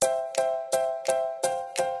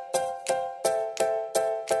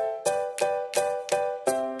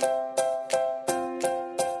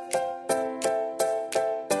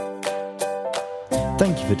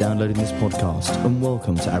Thank you for downloading this podcast and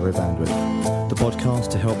welcome to Arrow Bandwidth, the podcast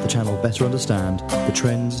to help the channel better understand the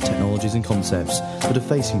trends, technologies and concepts that are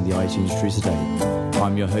facing the IT industry today.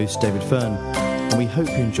 I'm your host David Fern and we hope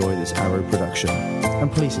you enjoy this Arrow production.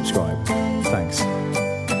 And please subscribe. Thanks.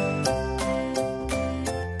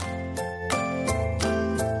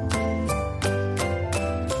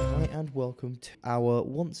 Hi and welcome to our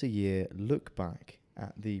once a year look back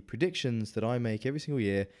at the predictions that I make every single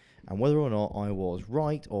year and whether or not I was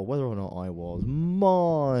right or whether or not I was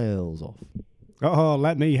miles off. Oh,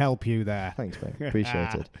 let me help you there. Thanks, mate.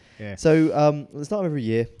 Appreciate it. Yeah. So, at the start of every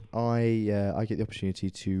year, I get the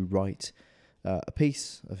opportunity to write a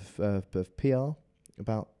piece of PR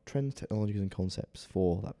about trends, technologies, and concepts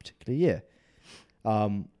for that particular year.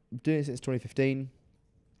 Doing it since 2015,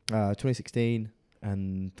 2016,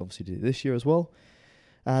 and obviously did it this year as well.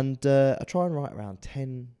 And I try and write around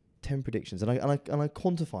 10 predictions, and I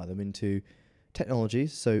quantify them into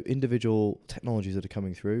technologies, so individual technologies that are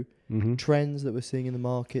coming through, trends that we're seeing in the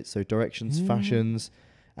market, so directions, fashions,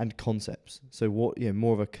 and concepts. So what,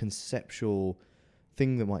 more of a conceptual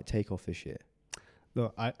thing that might take off this year.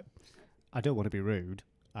 Look, I don't want to be rude,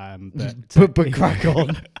 but crack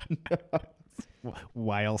on.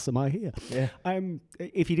 Why else am I here? Yeah.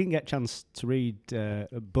 If you didn't get a chance to read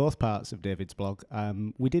both parts of David's blog,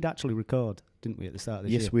 we did actually record, didn't we, at the start of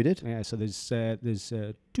this year? Yes, we did. Yeah, so there's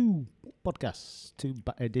two podcasts,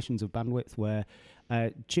 editions of Bandwidth where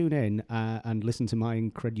tune in and listen to my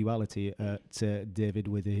incredulity at David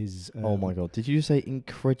with his... oh my God, did you say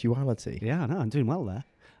incredulity? Yeah, I know, I'm doing well there.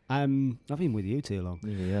 I've been with you too long.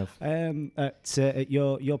 Yeah, you have. At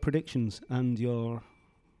your predictions and your...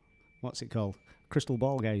 what's it called? Crystal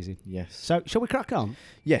ball gazing. Yes. So, shall we crack on?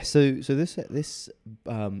 Yes. So this episode is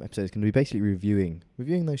going to be basically reviewing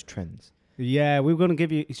those trends. Yeah, we were going to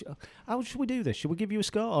give you... How should we do this? Should we give you a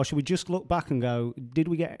score, or should we just look back and go, did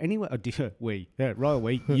we get anywhere? Or did we? Yeah, royal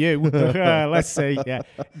we. You. Let's see. Yeah.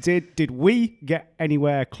 Did we get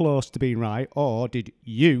anywhere close to being right, or did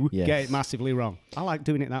you get it massively wrong? I like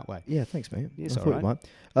doing it that way. Yeah, thanks, mate. It's I all thought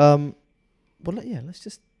right. you might.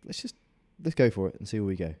 Let's go for it and see where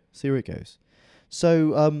we go. See where it goes.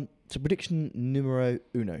 So, prediction numero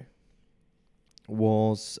uno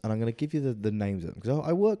was, and I'm going to give you the names of them because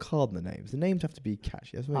I work hard on the names. The names have to be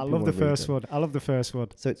catchy. I love the first one.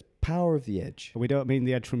 So it's Power of the Edge. We don't mean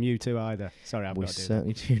the edge from U2 either. Sorry, I've got to do that.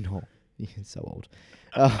 We certainly do not. You're so old.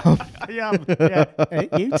 I am. Yeah.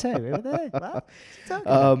 You too. Who are they?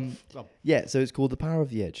 Yeah, so it's called the Power of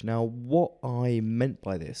the Edge. Now, what I meant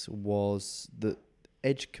by this was that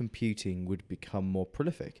edge computing would become more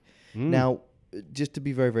prolific. Now, just to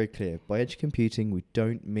be very, very clear, by edge computing, we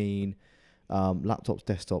don't mean laptops,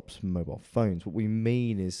 desktops, mobile phones. What we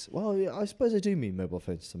mean is, well, I suppose I do mean mobile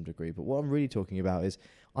phones to some degree, but what I'm really talking about is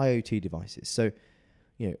IoT devices. So,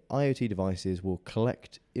 IoT devices will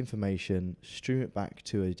collect information, stream it back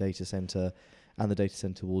to a data center, and the data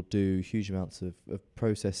center will do huge amounts of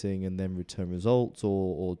processing and then return results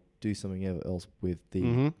or do something else with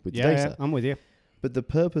the data. Yeah, I'm with you. But the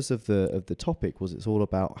purpose of the topic was it's all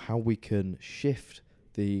about how we can shift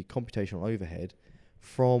the computational overhead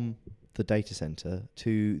from the data center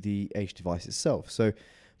to the edge device itself. So,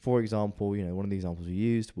 for example, one of the examples we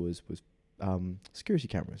used was security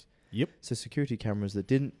cameras. Yep. So security cameras that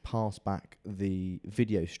didn't pass back the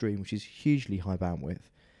video stream, which is hugely high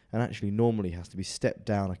bandwidth, and actually normally has to be stepped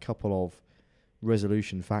down a couple of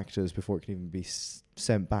resolution factors before it can even be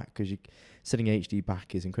sent back, because sending HD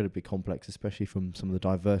back is incredibly complex, especially from some of the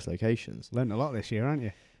diverse locations. Learned a lot this year, aren't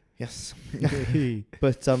you? Yes.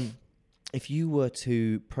 But if you were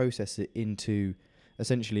to process it into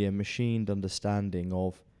essentially a machined understanding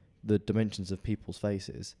of the dimensions of people's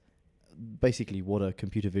faces, basically what a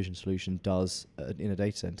computer vision solution does in a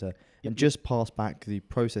data center, and just pass back the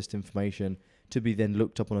processed information to be then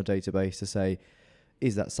looked up on a database to say,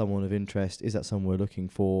 is that someone of interest? Is that someone we're looking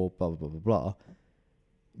for? Blah, blah, blah, blah, blah.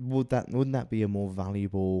 Wouldn't that be a more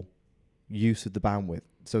valuable use of the bandwidth?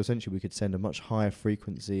 So essentially we could send a much higher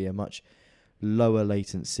frequency, a much lower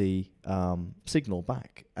latency signal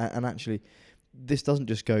back. And actually, this doesn't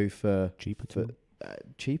just go for...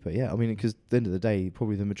 cheaper, yeah. I mean, because at the end of the day,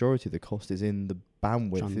 probably the majority of the cost is in the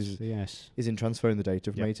bandwidth, is in transferring the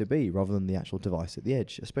data from A to B rather than the actual device at the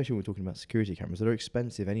edge, especially when we're talking about security cameras that are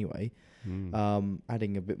expensive anyway.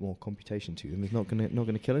 Adding a bit more computation to them is not going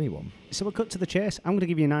to kill anyone. So we'll cut to the chase. I'm going to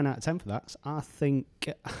give you a 9 out of 10 for that. I think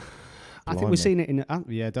we've seen it in...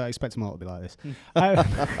 don't expect them all to be like this.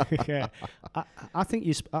 Yeah. I think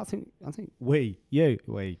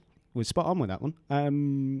we're spot on with that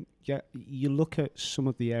one. You look at some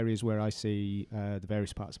of the areas where I see the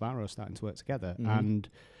various parts of Arrow starting to work together, and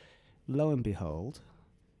lo and behold,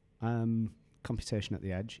 computation at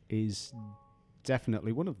the edge is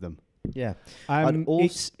definitely one of them. Yeah. I'd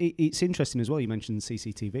It's interesting as well. You mentioned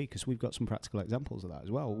CCTV because we've got some practical examples of that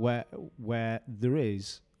as well, where there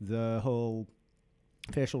is the whole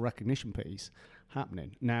facial recognition piece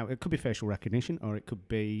happening. Now, it could be facial recognition, or it could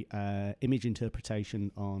be image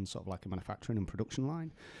interpretation on sort of like a manufacturing and production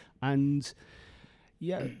line, and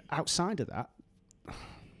yeah, outside of that,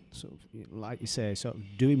 sort of like you say, sort of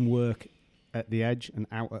doing work at the edge and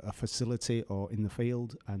out at a facility or in the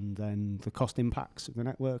field, and then the cost impacts of the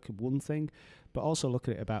network are one thing, but also look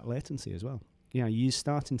at it about latency as well. You know, you're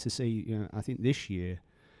starting to see, I think this year,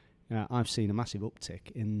 I've seen a massive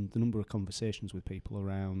uptick in the number of conversations with people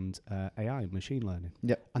around AI and machine learning.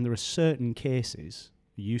 Yep. And there are certain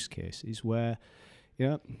use cases where,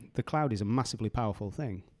 the cloud is a massively powerful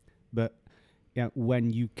thing, but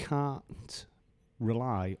when you can't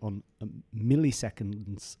rely on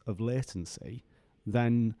milliseconds of latency,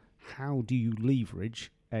 then how do you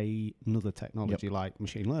leverage another technology like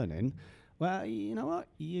machine learning? Well, you know what?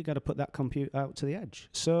 You got to put that compute out to the edge.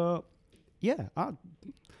 So, yeah,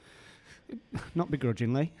 not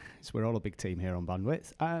begrudgingly, so we're all a big team here on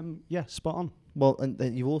Bandwidth. Yeah, spot on. Well, and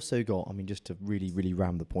then you've also got, I mean, just to really, really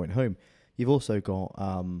ram the point home, you've also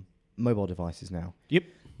got mobile devices now. Yep.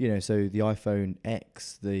 So the iPhone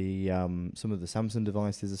X, some of the Samsung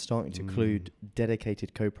devices are starting to include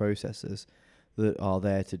dedicated co-processors that are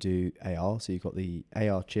there to do AR. So you've got the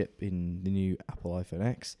AR chip in the new Apple iPhone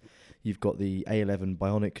X. You've got the A11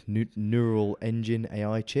 Bionic Neural Engine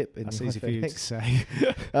AI chip in That's the easy iPhone for you X. to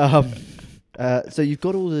say. So you've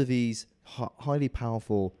got all of these highly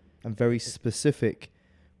powerful and very specific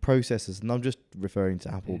processors, and I'm just referring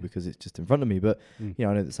to Apple because it's just in front of me. But I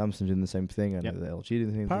know that Samsung's doing the same thing. I know that LG doing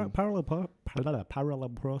the same thing. Parallel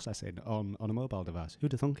processing on a mobile device.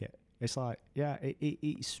 Who'd have thunk it? It's like,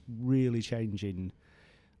 it's really changing,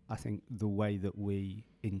 I think, the way that we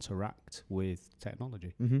interact with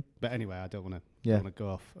technology. Mm-hmm. But anyway, I don't want to go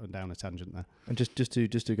off and down a tangent there. And just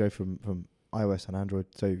to go from iOS and Android,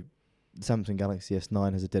 so Samsung Galaxy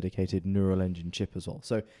S9 has a dedicated neural engine chip as well.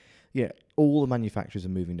 So all the manufacturers are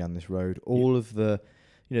moving down this road. All of the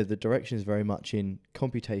the direction is very much in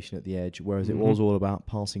computation at the edge, whereas it was all about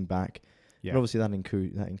passing back. Yeah. But obviously that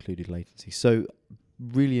included latency. So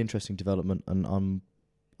really interesting development, and I'm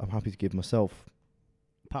happy to give myself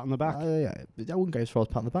pat on the back. I wouldn't go as far as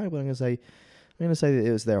pat on the back, but I'm going to say that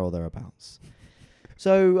it was there or thereabouts.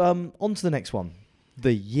 So on to the next one,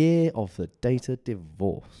 the year of the data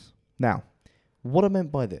divorce. Now, what I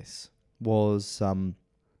meant by this was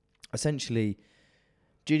essentially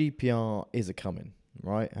GDPR is a coming,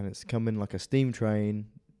 right? And it's coming like a steam train.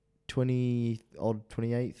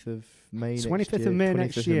 28th of May 25th of May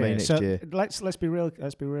next year. Let's be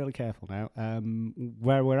really careful now.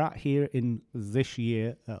 Where we're at here in this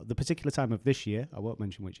year, the particular time of this year, I won't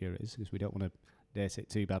mention which year it is because we don't want to date it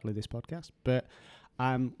too badly, this podcast. But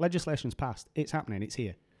legislation's passed. It's happening. It's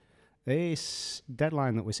here. This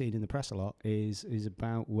deadline that we're seeing in the press a lot is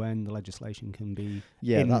about when the legislation can be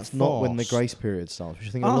enforced. That's not when the grace period starts, which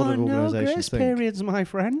I think a lot of organisations think. Grace periods, my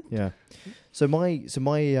friend. Yeah. So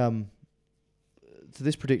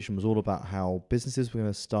this prediction was all about how businesses were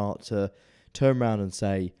going to start to turn around and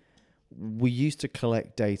say, we used to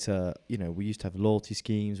collect data, we used to have loyalty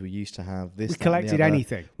schemes, we used to have this. We collected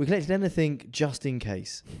anything. We collected anything just in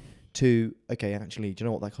case. Actually, do you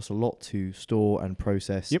know what? That costs a lot to store and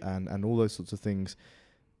process and all those sorts of things.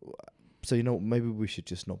 So, maybe we should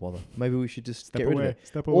just not bother. Maybe we should just get rid of it.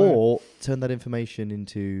 Step away. Or turn that information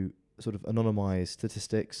into sort of anonymized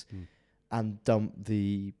statistics and dump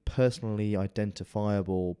the personally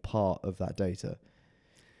identifiable part of that data.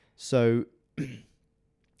 So,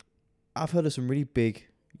 I've heard of some really big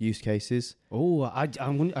use cases. Oh,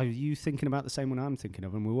 are you thinking about the same one I'm thinking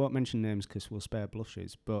of? And we won't mention names because we'll spare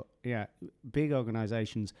blushes. But yeah, big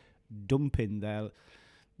organisations dumping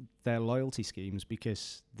their loyalty schemes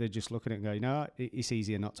because they're just looking at it and going, no, it's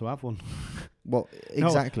easier not to have one. Well,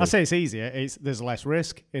 exactly. No, I say it's easier. There's less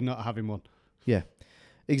risk in not having one. Yeah,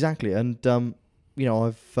 exactly. And I'm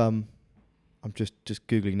just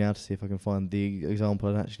Googling now to see if I can find the example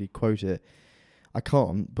and actually quote it. I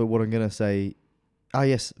can't, but what I'm going to say.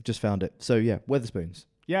 Yes, I've just found it. So, Wetherspoons.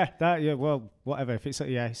 Well, whatever. If it's on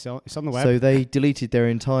the web. So they deleted their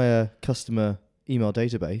entire customer email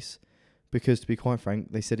database because, to be quite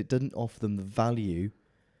frank, they said it didn't offer them the value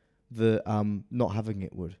that not having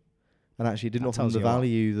it would. And actually it didn't offer them the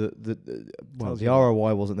value that the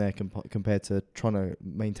ROI wasn't there compared to trying to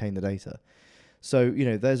maintain the data. So,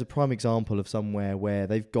 there's a prime example of somewhere where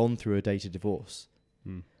they've gone through a data divorce.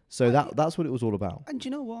 So that's what it was all about. And do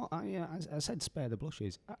you know what? I said spare the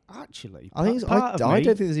blushes. Actually, I think part of I me,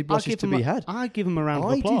 don't think there's any blushes to be had. I give them a round of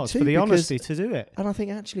I do applause too, for the because- honesty to do it. And I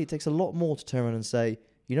think actually it takes a lot more to turn around and say,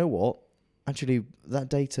 you know what? Actually, that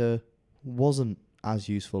data wasn't as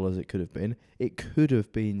useful as it could have been. It could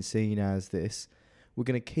have been seen as this. We're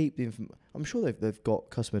going to keep the I'm sure they've got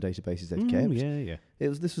customer databases they've kept. Yeah.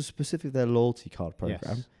 This was specifically their loyalty card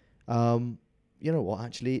program. Yes. You know what?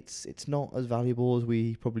 Actually, it's not as valuable as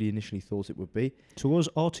we probably initially thought it would be. To us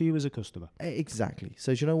or to you as a customer. Exactly.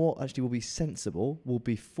 So do you know what? Actually, we'll be sensible. We'll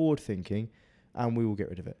be forward thinking, and we will get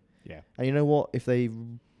rid of it. Yeah. And you know what? If they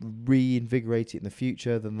reinvigorate it in the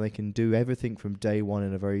future, then they can do everything from day one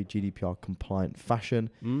in a very GDPR compliant fashion.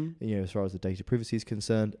 You know, as far as the data privacy is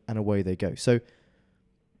concerned, and away they go. So,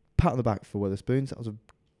 pat on the back for Wetherspoons. That was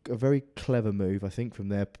a very clever move, I think, from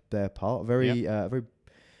their part.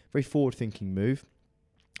 Very forward thinking move,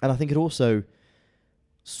 and I think it also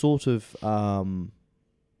sort of, for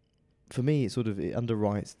me, it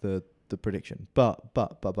underwrites the prediction. But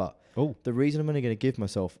the reason I'm only going to give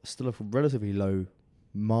myself still a relatively low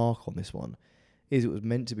mark on this one is it was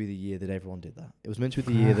meant to be the year that everyone did that. It was meant to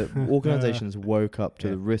be the year that organizations woke up to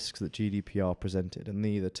the risks that GDPR presented, and they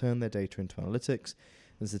either turned their data into analytics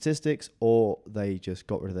and statistics, or they just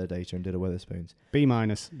got rid of their data and did a Wetherspoons. B-.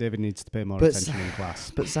 David needs to pay more attention in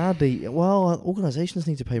class. But sadly, well, organisations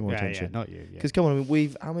need to pay more attention. Yeah, not you. Because come on, I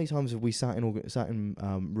mean, how many times have we sat in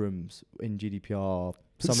rooms in GDPR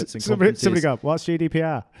summits and conferences? Somebody go, what's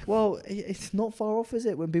GDPR? Well, it's not far off, is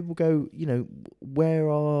it? When people go, you know, where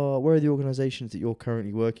are the organisations that you're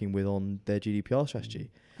currently working with on their GDPR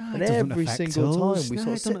strategy? And every single time we sort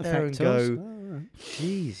of sit there and go,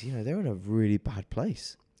 geez, you know, they're in a really bad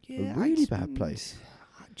place. Yeah, a really bad place.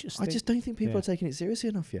 I just don't think people are taking it seriously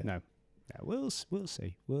enough yet. No. We'll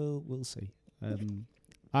see. We'll see.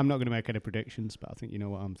 I'm not going to make any predictions, but I think you know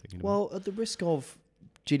what I'm thinking about. Well, at the risk of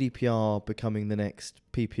GDPR becoming the next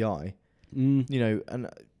PPI, you know, and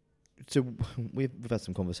so we've had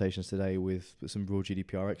some conversations today with some raw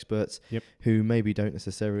GDPR experts who maybe don't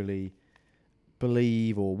necessarily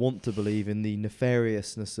believe or want to believe in the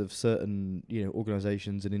nefariousness of certain, you know,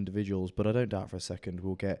 organizations and individuals, but I don't doubt for a second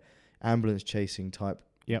we'll get ambulance chasing type,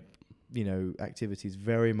 you know, activities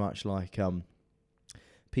very much like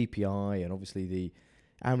PPI and obviously the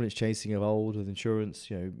ambulance chasing of old with insurance,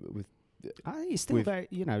 you know, with it's still very,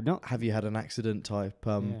 you know, not have you had an accident type.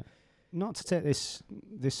 Not to take this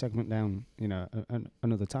segment down, you know,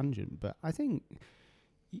 another tangent, but I think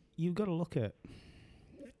you've got to look at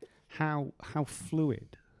how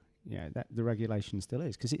fluid, that the regulation still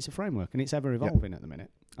is, because it's a framework and it's ever evolving at the minute.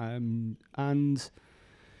 And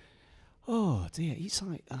oh dear, it's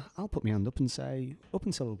like I'll put my hand up and say, up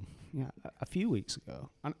until a few weeks ago,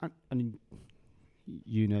 and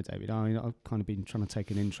you know, David, I've kind of been trying to take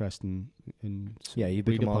an interest in you've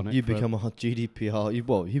become a GDPR.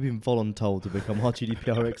 You've been voluntold to become our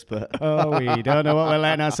GDPR expert. Oh, we don't know what we're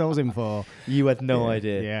letting ourselves in for. You had no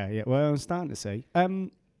idea. Yeah. Well, I'm starting to see.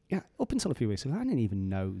 Up until a few weeks ago, I didn't even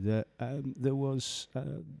know that there was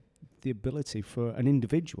the ability for an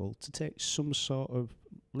individual to take some sort of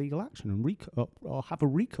legal action and or have a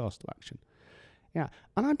recourse to action. Yeah,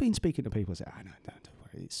 and I've been speaking to people who say, "I know, don't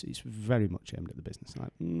worry, it's very much aimed at the business."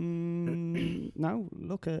 Like, no,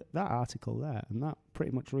 look at that article there, and that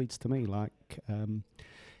pretty much reads to me like,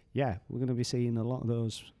 we're going to be seeing a lot of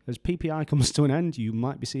those as PPI comes to an end. You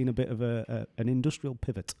might be seeing a bit of an industrial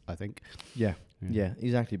pivot, I think. Yeah,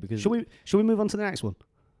 exactly. Because should we move on to the next one?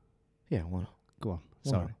 Yeah, why not? Go on.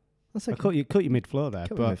 Why Sorry. Not? That's okay. I cut you mid-flow there.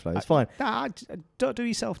 It's fine. Don't do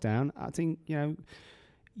yourself down. I think,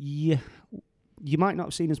 you might not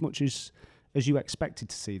have seen as much as you expected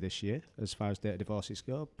to see this year as far as data divorces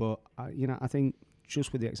go, but I think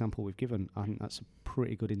just with the example we've given, I think that's a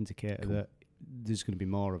pretty good indicator that there's going to be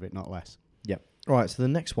more of it, not less. Yeah. All right, so the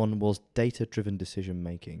next one was data-driven decision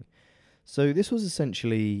making. So this was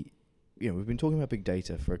essentially, we've been talking about big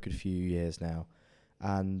data for a good few years now,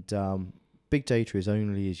 and big data is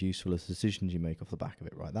only as useful as decisions you make off the back of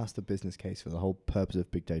it, right? That's the business case for the whole purpose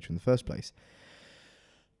of big data in the first place.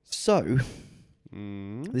 So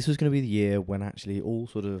this was going to be the year when actually it all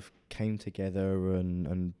sort of came together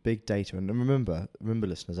and big data. And remember,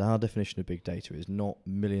 listeners, our definition of big data is not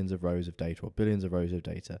millions of rows of data or billions of rows of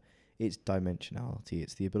data. It's dimensionality.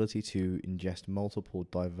 It's the ability to ingest multiple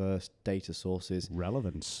diverse data sources.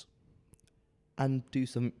 Relevance. And do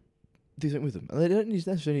something with them. And they don't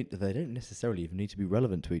necessarily even need to be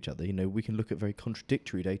relevant to each other. We can look at very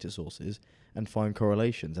contradictory data sources and find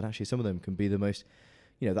correlations. And actually some of them can be the most...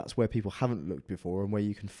 that's where people haven't looked before and where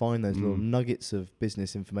you can find those little nuggets of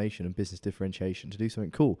business information and business differentiation to do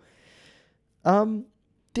something cool.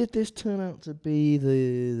 did this turn out to be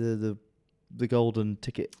the golden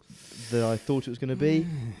ticket that I thought it was going to be?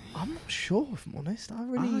 I'm not sure, if I'm honest.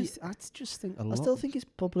 I just think I still think it's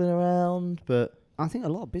bubbling around, but I think a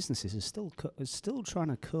lot of businesses are still trying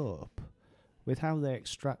to cope with how they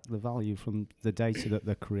extract the value from the data that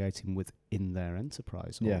they're creating within their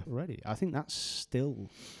enterprise already. I think that's still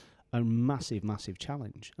a massive, massive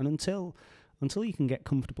challenge. And until you can get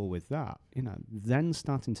comfortable with that, then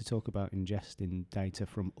starting to talk about ingesting data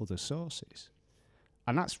from other sources.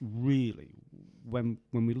 And that's really, when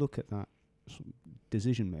we look at that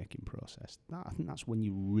decision-making process, I think that's when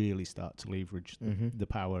you really start to leverage the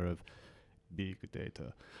power of big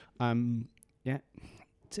data.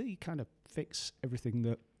 Until you kind of fix everything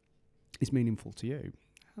that is meaningful to you,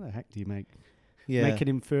 how the heck do you make an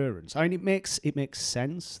inference? I mean, it makes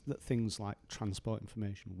sense that things like transport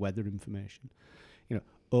information, weather information,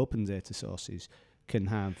 open data sources can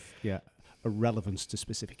have a relevance to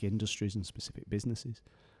specific industries and specific businesses.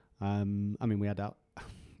 I mean, we had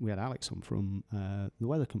Alex on from the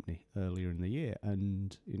weather company earlier in the year,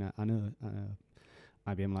 and I know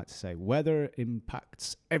IBM like to say weather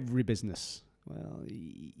impacts every business. Well,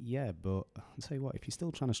 yeah, but I'll tell you what, if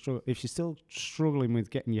you're still struggling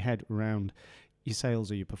with getting your head around your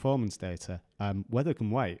sales or your performance data, weather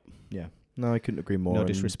can wait. Yeah, no, I couldn't agree more. No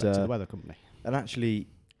disrespect to the weather company. And actually,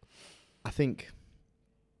 I think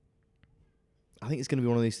it's going to be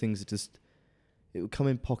one of these things that it will come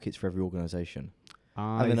in pockets for every organisation.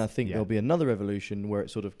 And then I think there'll be another evolution where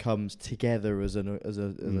it sort of comes together as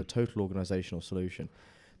a total organisational solution.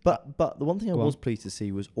 But the one thing I was pleased to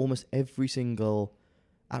see was almost every single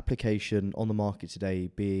application on the market today,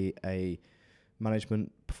 be it a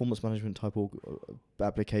performance management type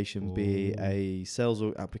application, be it a sales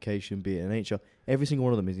application, be it an HR, every single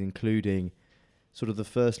one of them is including sort of the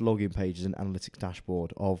first login pages and analytics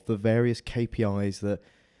dashboard of the various KPIs that.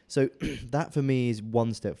 So that for me is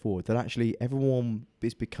one step forward, that actually everyone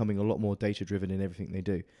is becoming a lot more data driven in everything they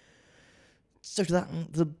do. So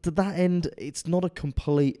to that end, it's not a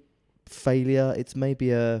complete failure. It's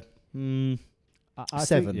maybe a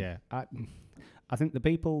 7. I think the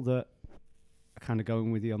people that are kind of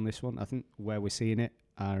going with you on this one, I think where we're seeing it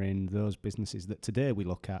are in those businesses that today we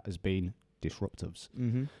look at as being disruptives.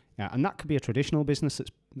 Mm-hmm. Yeah, and that could be a traditional business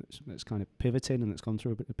that's kind of pivoting and that's gone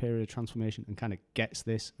through a period of transformation and kind of gets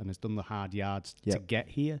this and has done the hard yards to get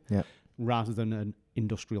here, rather than an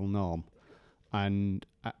industrial norm. And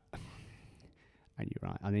you're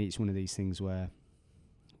right. I think it's one of these things where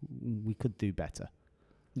we could do better.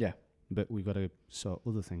 Yeah. But we've got to sort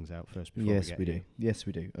other things out first before we do. Yes,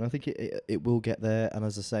 we do. And I think it will get there. And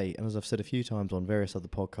as I say, and as I've said a few times on various other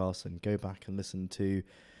podcasts, and go back and listen to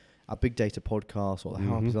our Big Data podcast or the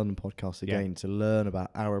How Happy London podcast again to learn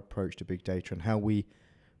about our approach to big data and how we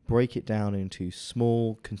break it down into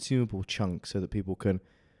small, consumable chunks so that people can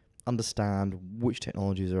understand which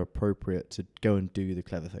technologies are appropriate to go and do the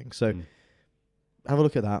clever things. So have a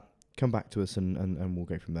look at that. Come back to us and we'll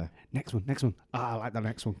go from there. Next one. I like that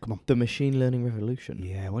next one. Come on. The machine learning revolution.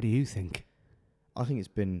 Yeah, what do you think? I think it's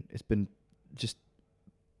been just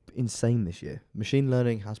insane this year. Machine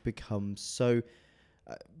learning has become so.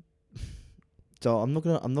 So I'm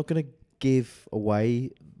not gonna give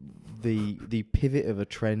away the pivot of a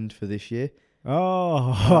trend for this year.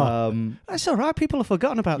 Oh, that's all right. People have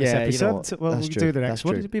forgotten about this episode. You know what? Well, we'll do the next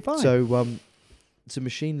one. It'll be fine. So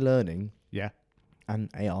machine learning. Yeah. And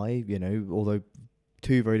AI, although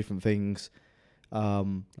two very different things.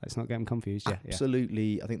 Let's not get them confused.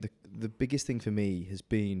 Absolutely. Yeah. I think the biggest thing for me has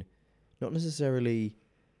been not necessarily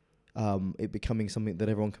it becoming something that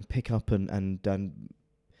everyone can pick up and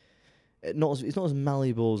it's not as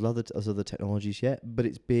malleable as other technologies yet, but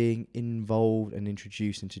it's being involved and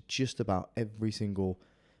introduced into just about every single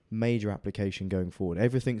major application going forward.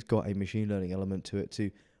 Everything's got a machine learning element to it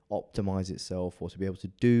to optimize itself or to be able to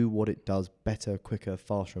do what it does better, quicker,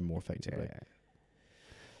 faster, and more effectively. Yeah.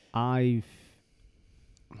 I've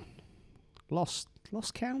lost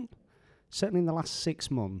count. Certainly in the last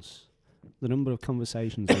 6 months, the number of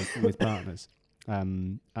conversations with partners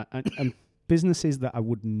and businesses that I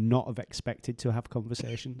would not have expected to have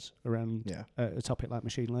conversations around a topic like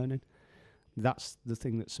machine learning. That's the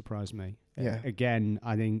thing that surprised me. Again,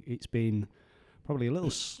 I think it's been probably a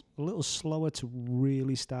little slower to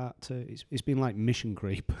really start to. It's been like mission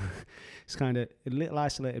creep. It's kind of little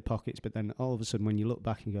isolated pockets, but then all of a sudden, when you look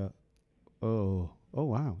back and go, oh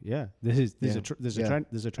wow, yeah, there's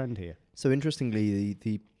a trend here. So interestingly,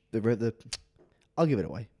 the I'll give it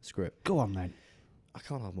away. Screw it. Go on then. I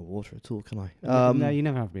can't have my water at all, can I? No, you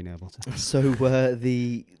never have been able to. So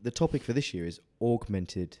the topic for this year is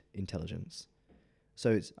augmented intelligence.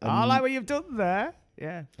 So it's I like what you've done there.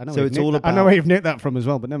 Yeah. I So it's all I know about- where you've nicked that from as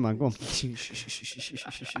well, but never mind. Go on.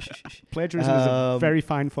 Plagiarism is a very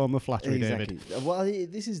fine form of flattery, Exactly. David. Well,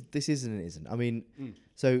 this is and it isn't. I mean,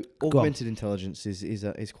 so on. augmented intelligence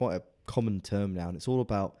is quite a common term now, and it's all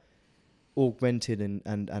about augmented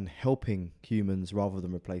and helping humans rather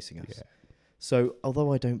than replacing us. Yeah. So,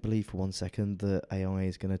 although I don't believe for 1 second that AI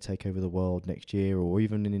is going to take over the world next year or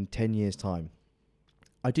even in 10 years' time,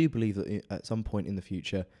 I do believe that at some point in the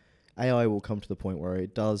future, AI will come to the point where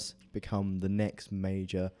it does become the next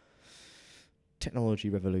major technology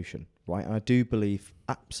revolution, right? And I do believe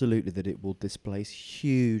absolutely that it will displace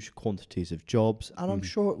huge quantities of jobs, and I'm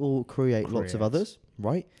sure it will create lots of Create. others,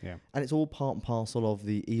 right? Yeah. And it's all part and parcel of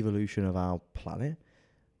the evolution of our planet.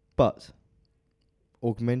 But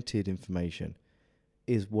augmented information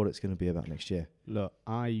is what it's going to be about next year. Look,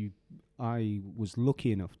 I was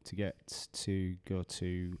lucky enough to get to go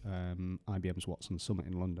to IBM's Watson Summit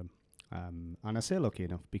in London. And I say lucky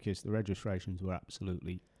enough because the registrations were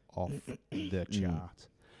absolutely off the chart.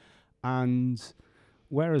 And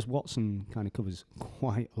whereas Watson kind of covers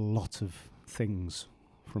quite a lot of things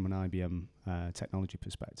from an IBM technology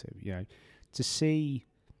perspective, you know, to see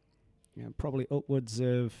probably upwards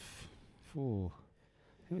of,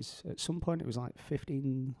 it was at some point it was like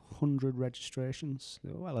 1,500 registrations.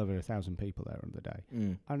 There were well over 1,000 people there on the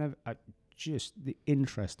day. And just the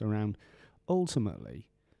interest around ultimately,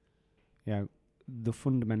 you know, the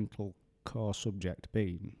fundamental core subject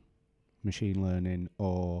being machine learning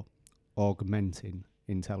or augmenting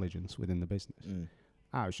intelligence within the business.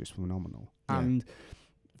 That was just phenomenal. Yeah. And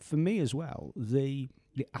for me as well, the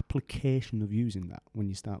application of using that when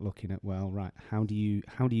you start looking at, well, right, how do you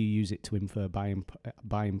use it to infer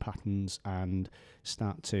buying patterns and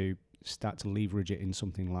start to leverage it in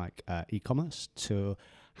something like e-commerce, to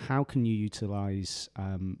how can you utilize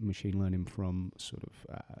machine learning from sort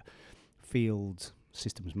of field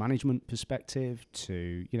systems management perspective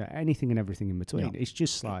to, you know, anything and everything in between. Yeah. It's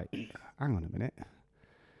just like, hang on a minute,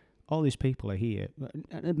 all these people are here.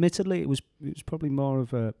 And admittedly, it was probably more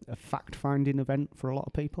of a fact-finding event for a lot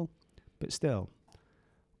of people. But still,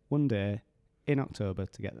 one day in October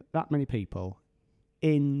to get that many people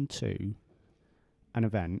into an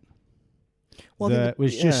event that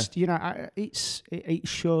was just, you know, it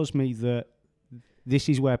shows me that this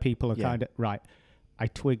is where people are kind of, right, I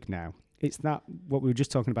twig now. It's that, what we were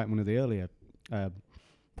just talking about in one of the earlier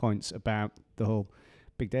points about the whole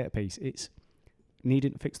big data piece. It's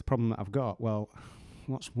needing to fix the problem that I've got. Well,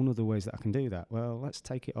 what's one of the ways that I can do that? Well, let's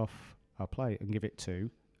take it off our plate and give it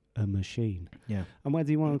to a machine. Yeah. And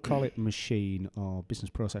whether you want to call it machine or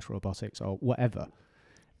business process robotics or whatever,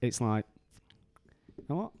 it's like, you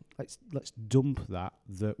know what? Let's dump that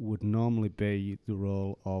would normally be the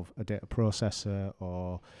role of a data processor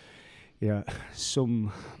or, you know,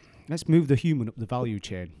 let's move the human up the value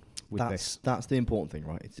chain with this. That's the important thing,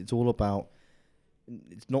 right? It's all about,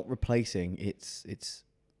 it's not replacing, it's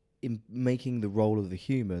in making the role of the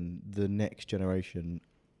human the next generation,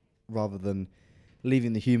 rather than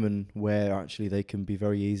leaving the human where actually they can be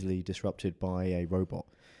very easily disrupted by a robot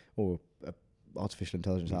or a artificial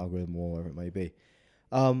intelligence algorithm or whatever it may be.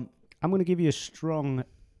 I'm going to give you a strong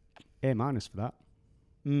A- for that.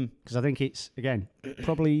 Because I think it's, again,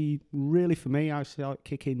 probably really for me, I see it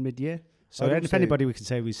kick in mid-year. So if anybody we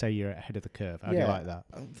say you're ahead of the curve. How do you like that?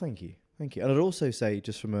 Thank you. And I'd also say,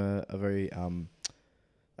 just from a very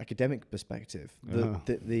academic perspective,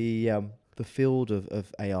 the field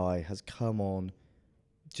of AI has come on,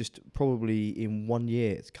 just probably in 1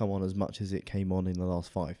 year, it's come on as much as it came on in the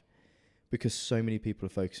last 5. Because so many people are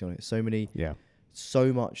focusing on it.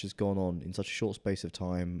 So much has gone on in such a short space of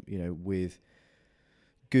time, you know, with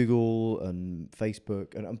Google and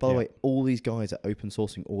Facebook, and by the way, all these guys are open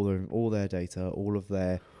sourcing all their data, all of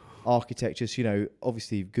their architectures. You know,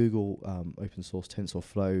 obviously Google open sourced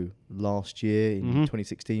TensorFlow last year in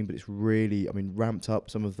 2016, but it's really, ramped up.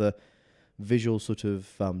 Some of the visual sort of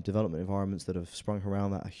development environments that have sprung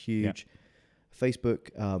around that are huge. Facebook,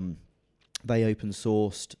 they open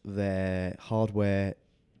sourced their hardware,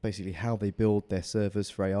 basically how they build their servers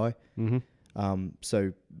for AI.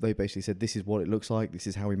 So they basically said, this is what it looks like, this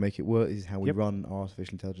is how we make it work, this is how we run our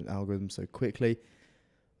artificial intelligence algorithms so quickly.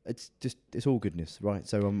 It's all goodness, right?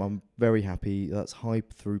 So I'm very happy. That's high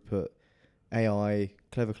throughput AI,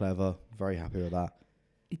 clever, very happy with that.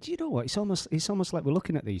 Do you know what? It's almost like we're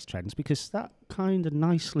looking at these trends, because that kind of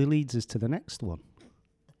nicely leads us to the next one.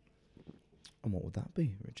 And what would that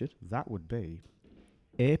be, Richard? That would be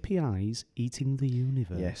APIs eating the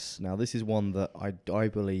universe. Yes. Now, this is one that I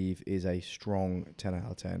believe is a strong 10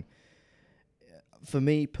 out of 10. for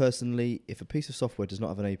me personally, if a piece of software does not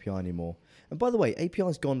have an API anymore, and by the way, API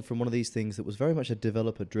has gone from one of these things that was very much a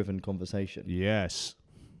developer-driven conversation Yes.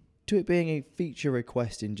 to it being a feature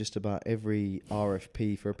request in just about every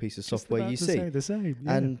RFP for a piece of software you see. The same.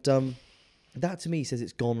 Yeah. And that to me says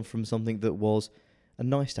it's gone from something that was a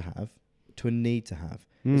nice to have to a need to have.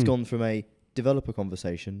 It's gone from a developer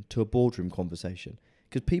conversation to a boardroom conversation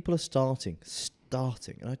because people are starting,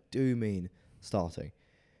 and I do mean starting,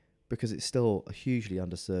 because it's still a hugely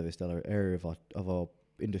underserviced area of our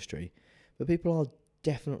industry, but people are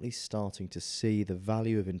definitely starting to see the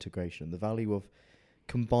value of integration, the value of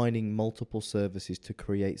combining multiple services to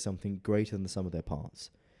create something greater than the sum of their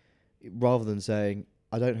parts, rather than saying,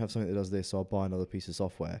 I don't have something that does this, so I'll buy another piece of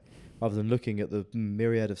software, rather than looking at the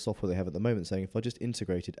myriad of software they have at the moment, saying, if I just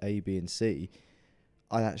integrated A, B, and C,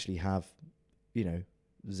 I actually have,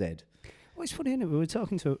 Z. Well, it's funny, isn't it? We've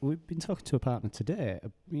been talking to a partner today,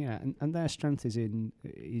 and their strength is in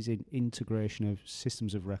integration of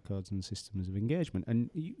systems of records and systems of engagement, and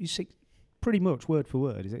you see pretty much word for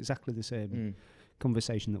word is exactly the same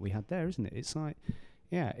conversation that we had there, isn't it? It's like,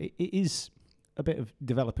 it is a bit of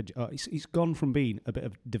developer. It's gone from being a bit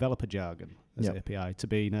of developer jargon as API to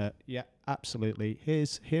being absolutely.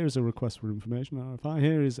 Here's a request for information RFI.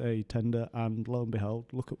 Here is a tender, and lo and behold,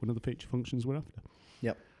 look at one of the feature functions we're after.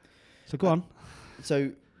 Yep. So go on.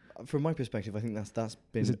 So, from my perspective, I think that's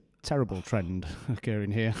been... There's a terrible trend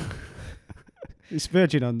occurring here. It's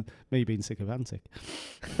verging on me being sycophantic.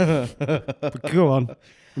 But go on.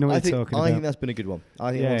 You know what you're talking about. I think that's been a good one.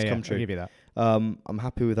 I think that's come true. I'll give you that. I'm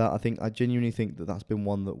happy with that. I genuinely think that that's been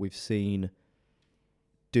one that we've seen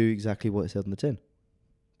do exactly what it said on the tin.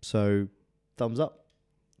 So, thumbs up.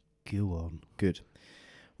 Go on. Good.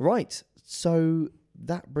 Right. So...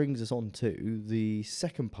 that brings us on to the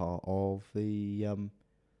second part of the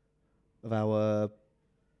of our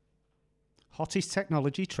hottest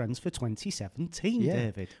technology trends for 2017,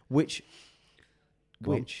 David. Which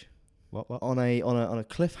what on a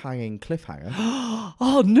cliffhanger.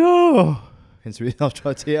 Oh no! Hence the reason I've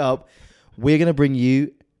tried to tee it up. We're going to bring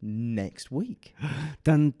you next week.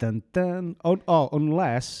 Dun dun dun.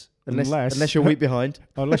 Unless you're a week behind.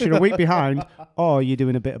 Unless you're a week behind, or you're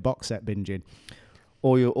doing a bit of box set binging.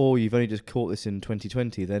 Or you've only just caught this in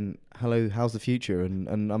 2020, then hello, how's the future?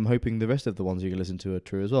 And I'm hoping the rest of the ones you're going to listen to are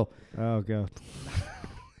true as well. Oh, God.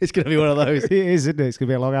 It's going to be one of those. It is, isn't it? It's going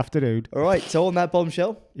to be a long afternoon. All right, so on that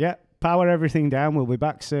bombshell. Yeah, power everything down. We'll be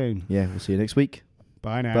back soon. Yeah, we'll see you next week.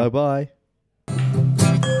 Bye now. Bye-bye.